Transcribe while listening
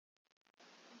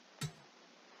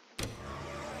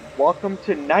Welcome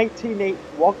to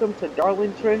Welcome to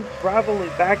Darlington, traveling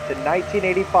back to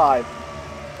 1985.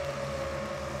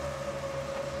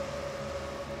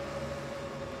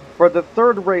 For the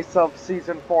third race of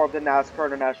Season 4 of the NASCAR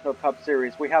International Cup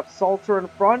Series, we have Salter in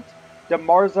front,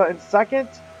 DeMarza in second,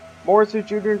 Morrissey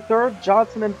Jr. in third,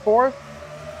 Johnson in fourth,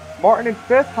 Martin in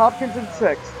fifth, Hopkins in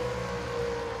sixth.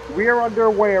 We are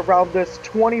underway around this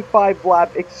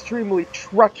 25-lap, extremely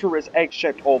treacherous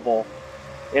egg-shaped oval.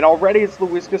 And already it's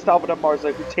Luis Gustavo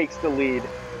DeMarza who takes the lead.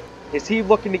 Is he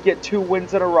looking to get 2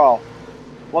 wins in a row?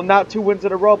 Well, not 2 wins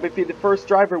in a row, but be the first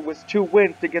driver with 2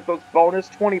 wins to get those bonus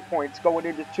 20 points going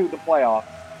into the playoffs.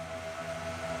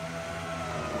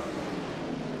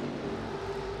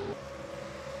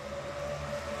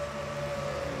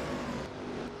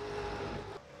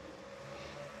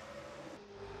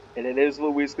 And it is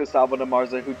Luis Gustavo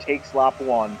DeMarza who takes lap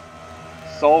 1.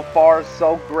 So far,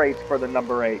 so great for the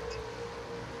number 8.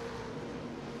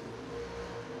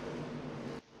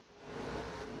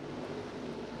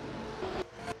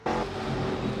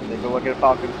 Take a look at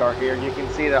Falcon's car here. You can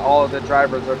see that all of the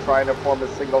drivers are trying to form a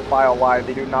single file line.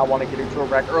 They do not want to get into a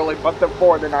wreck early, but the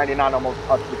Ford, the 99 almost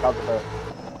touched because of it.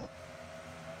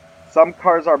 Some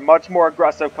cars are much more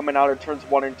aggressive coming out of turns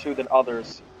 1 and 2 than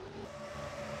others.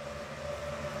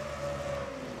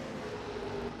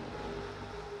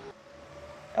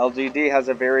 LGD has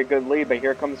a very good lead, but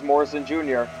here comes Morrison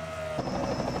Jr.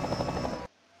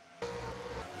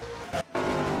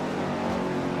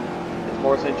 Is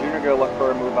Morrison Jr. going to look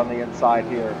for a move on the inside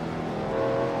here?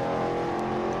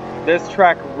 This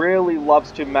track really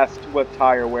loves to mess with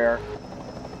tire wear.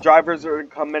 Drivers are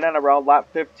coming in around lap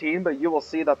 15, but you will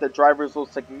see that the drivers will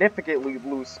significantly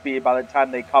lose speed by the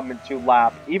time they come into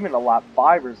even a lap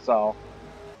 5 or so.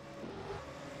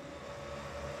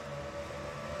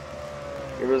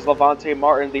 Here is Levante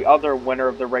Martin, the other winner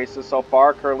of the races so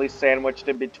far, currently sandwiched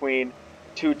in between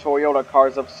 2 Toyota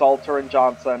cars of Salter and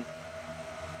Johnson.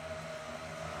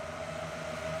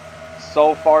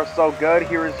 So far, so good.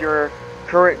 Here is your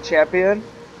current champion,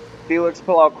 Felix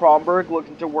Pillau-Kronberg,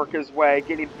 looking to work his way,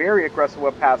 getting very aggressive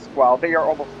with Pasquale. They are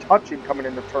almost touching coming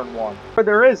into turn 1. But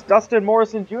there is Dustin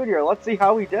Morrison Jr. Let's see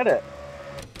how he did it.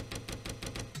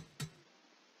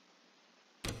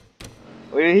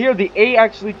 Here, the 8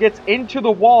 actually gets into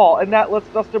the wall, and that lets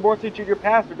Dustin Morrison Jr.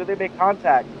 pass, or did they make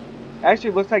contact? Actually,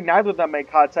 it looks like neither of them made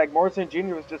contact. Morrison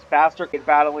Jr. was just faster,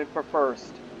 battling for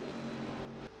first.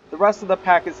 The rest of the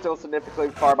pack is still significantly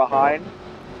far behind.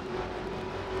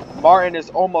 Martin has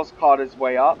almost caught his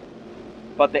way up,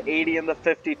 but the 80 and the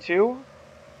 52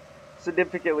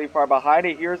 significantly far behind.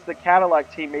 And here's the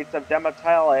Cadillac teammates of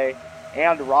Dematale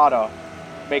and Rada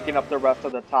making up the rest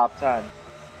of the top 10.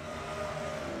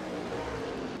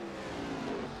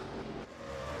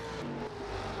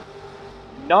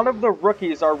 None of the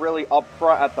rookies are really up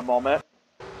front at the moment.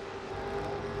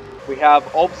 We have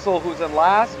Opsal who's in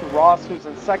last, Ross who's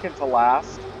in second to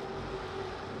last.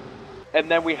 And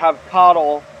then we have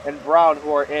Cottle and Brown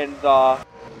who are in the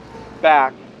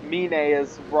back. Mine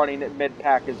is running at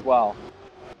mid-pack as well.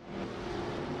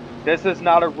 This is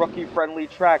not a rookie-friendly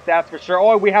track, that's for sure.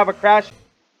 Oh, we have a crash.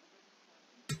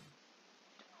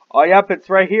 Oh, yep, it's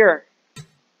right here.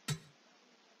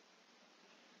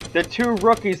 The two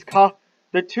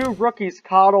rookies,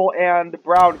 Cottle and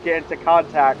Brown, get into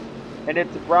contact, and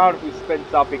it's Brown who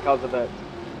spins out because of it.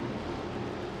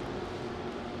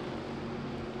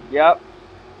 Yep.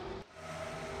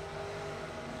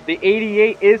 The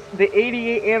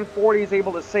 88 and 40 is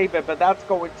able to save it, but that's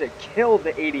going to kill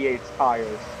the 88's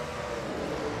tires.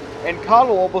 And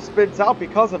Cottle almost spins out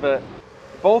because of it.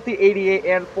 Both the 88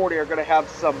 and 40 are going to have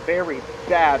some very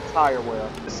bad tire wear.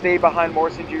 Stay behind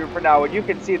Morrison Jr. for now, and you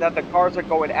can see that the cars are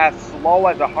going as slow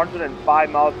as 105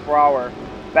 miles per hour.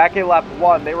 Back in lap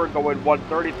 1, they were going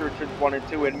 130 through turns 1 and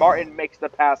 2, and Martin makes the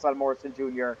pass on Morrison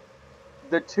Jr.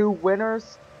 The 2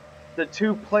 winners, the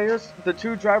 2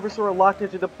 drivers who are locked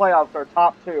into the playoffs are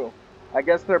top 2. I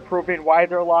guess they're proving why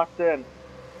they're locked in.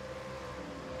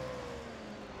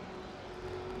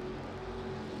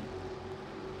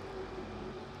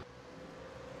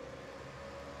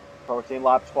 Approaching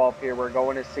lap 12 here, we're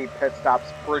going to see pit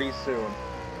stops pretty soon.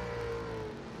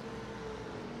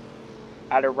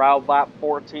 At around lap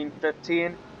 14,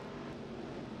 15.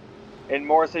 And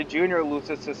Morrison Jr.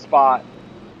 loses his spot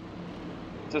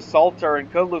to Salter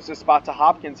and could lose his spot to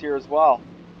Hopkins here as well.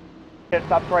 Pit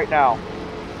stops right now.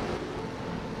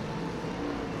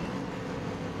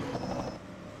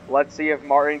 Let's see if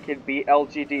Martin can beat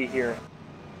LGD here.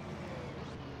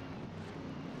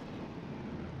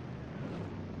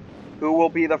 Who will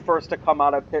be the first to come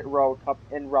out of pit road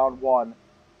in round 1?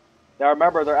 Now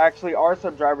remember, there actually are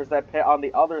some drivers that pit on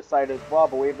the other side as well,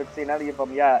 but we haven't seen any of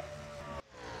them yet.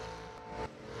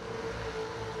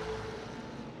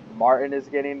 Martin is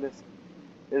getting this,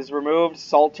 is removed.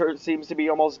 Salter seems to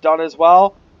be almost done as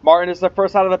well. Martin is the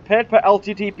first out of the pit, but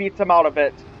LGD beats him out of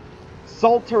it.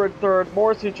 Salter in third,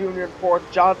 Morrison Jr. in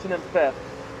fourth, Johnson in fifth.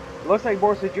 It looks like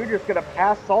Morrison Jr. is going to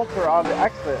pass Salter on the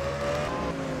exit.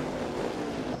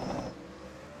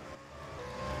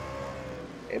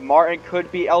 And Martin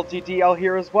could be LGDL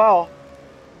here as well.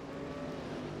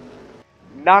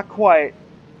 Not quite.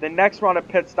 The next round of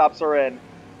pit stops are in.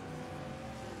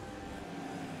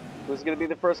 Who's going to be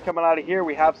the first coming out of here?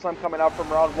 We have some coming out from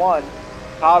round one.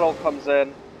 Cottle comes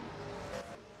in.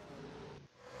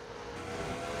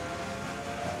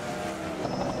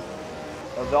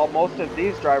 Although most of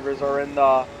these drivers are in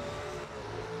the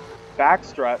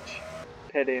backstretch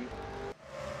pitting.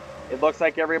 It looks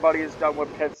like everybody is done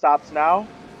with pit stops now.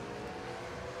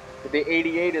 The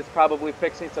 88 is probably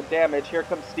fixing some damage. Here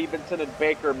comes Stevenson and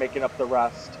Baker making up the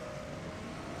rest.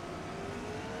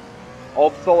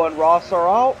 Opsal and Ross are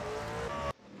out.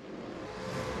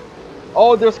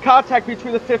 Oh, there's contact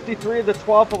between the 53 and the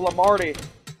 12 of Lamarty.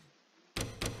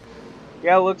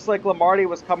 Yeah, it looks like Lamarty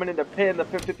was coming into pit and the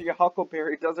 53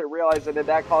 Huckleberry doesn't realize it, and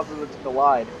that causes it to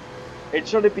collide. It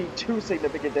shouldn't be too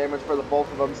significant damage for the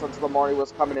both of them since Lamarty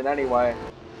was coming in anyway.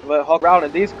 But Huck around,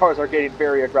 and these cars are getting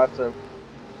very aggressive.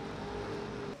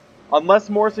 Unless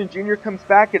Morrison Jr. comes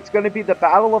back, it's going to be the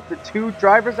battle of the two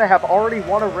drivers that have already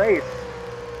won a race.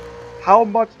 How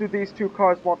much do these two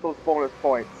cars want those bonus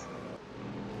points?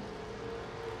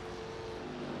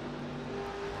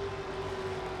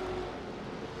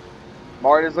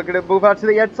 Martin is looking to move out to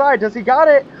the inside. Does he got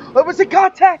it? It was a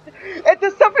contact! And the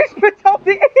somebody spits out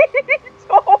the 8!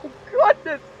 Oh,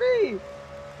 goodness me!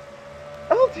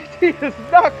 LTT is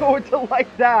not going to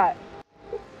like that.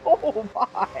 Oh,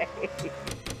 my.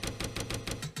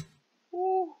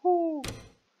 Woohoo.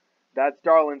 That's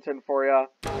Darlington for ya.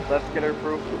 Let's get a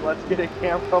proof. Let's get a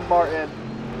cam from Martin.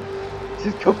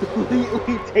 Just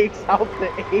completely takes out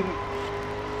the 8.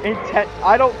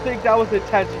 I don't think that was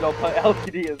intentional, but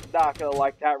LTD is not going to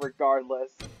like that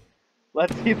regardless.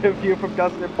 Let's see the view from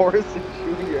Dustin Morrison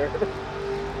Jr.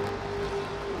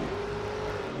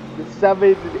 The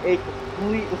 7 and 8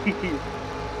 completely...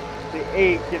 The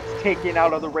 8 gets taken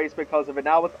out of the race because of it.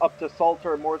 Now it's up to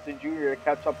Salter and Morrison Jr. to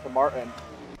catch up to Martin.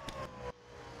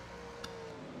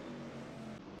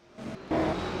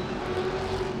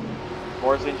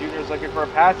 Morrison Jr. is looking for a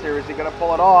pass here. Is he going to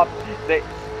pull it off?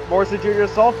 Morrison Jr. and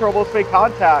Salter almost made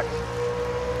contact.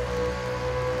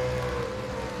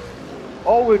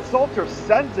 Oh, and Salter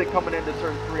sends it coming into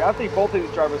turn 3. I think both of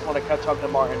these drivers want to catch up to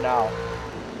Martin now.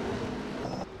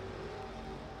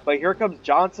 But here comes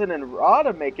Johnson and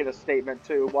Rada making a statement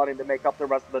too, wanting to make up the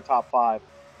rest of the top 5.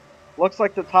 Looks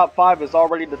like the top 5 is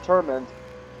already determined.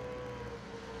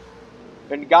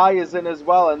 And Guy is in as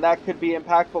well, and that could be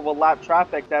impactful with lap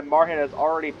traffic that Martin has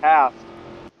already passed.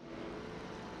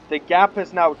 The gap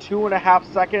is now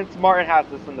 2.5 seconds. Martin has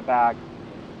this in the bag.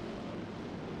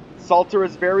 Salter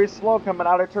is very slow coming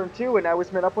out of turn 2, and now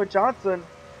he's met up with Johnson.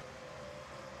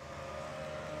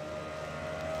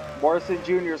 Morrison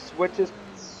Jr. swooshes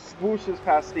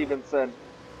past Stevenson.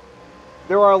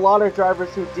 There are a lot of drivers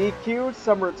who DQ'd,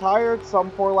 some retired,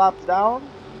 some 4 laps down.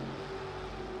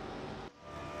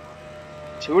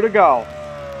 2 to go.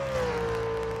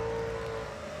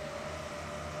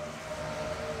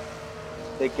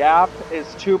 The gap is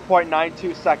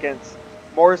 2.92 seconds.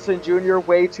 Morrison Jr.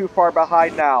 way too far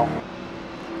behind now.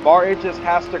 Martin just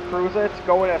has to cruise it,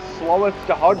 going as slow as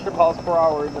 100 miles per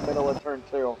hour in the middle of turn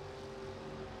 2.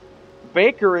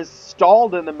 Baker is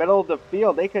stalled in the middle of the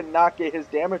field. They could not get his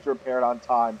damage repaired on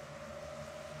time.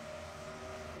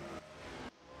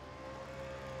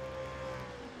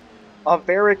 A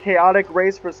very chaotic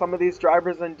race for some of these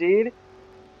drivers indeed.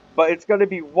 But it's going to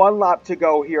be 1 lap to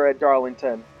go here at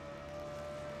Darlington.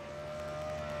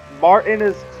 Martin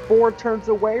is 4 turns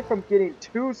away from getting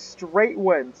 2 straight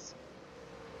wins.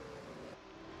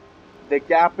 The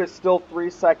gap is still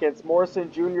 3 seconds.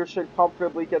 Morrison Jr. should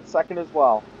comfortably get second as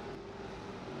well.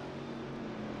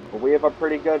 But we have a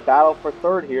pretty good battle for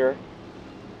third here.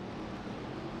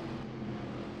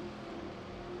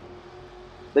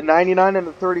 The 99 and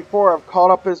the 34 have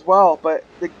caught up as well, but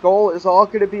the goal is all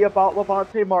going to be about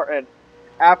Levante Martin.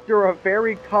 After a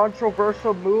very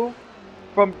controversial move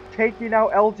from taking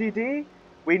out LGD,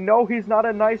 we know he's not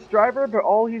a nice driver, but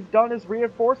all he's done is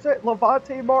reinforce it.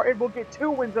 Levante Martin will get 2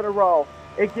 wins in a row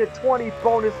and get 20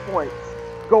 bonus points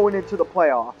going into the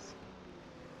playoffs.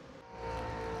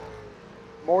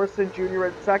 Morrison Jr.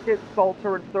 in second,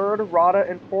 Salter in third, Rada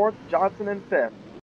in fourth, Johnson in fifth.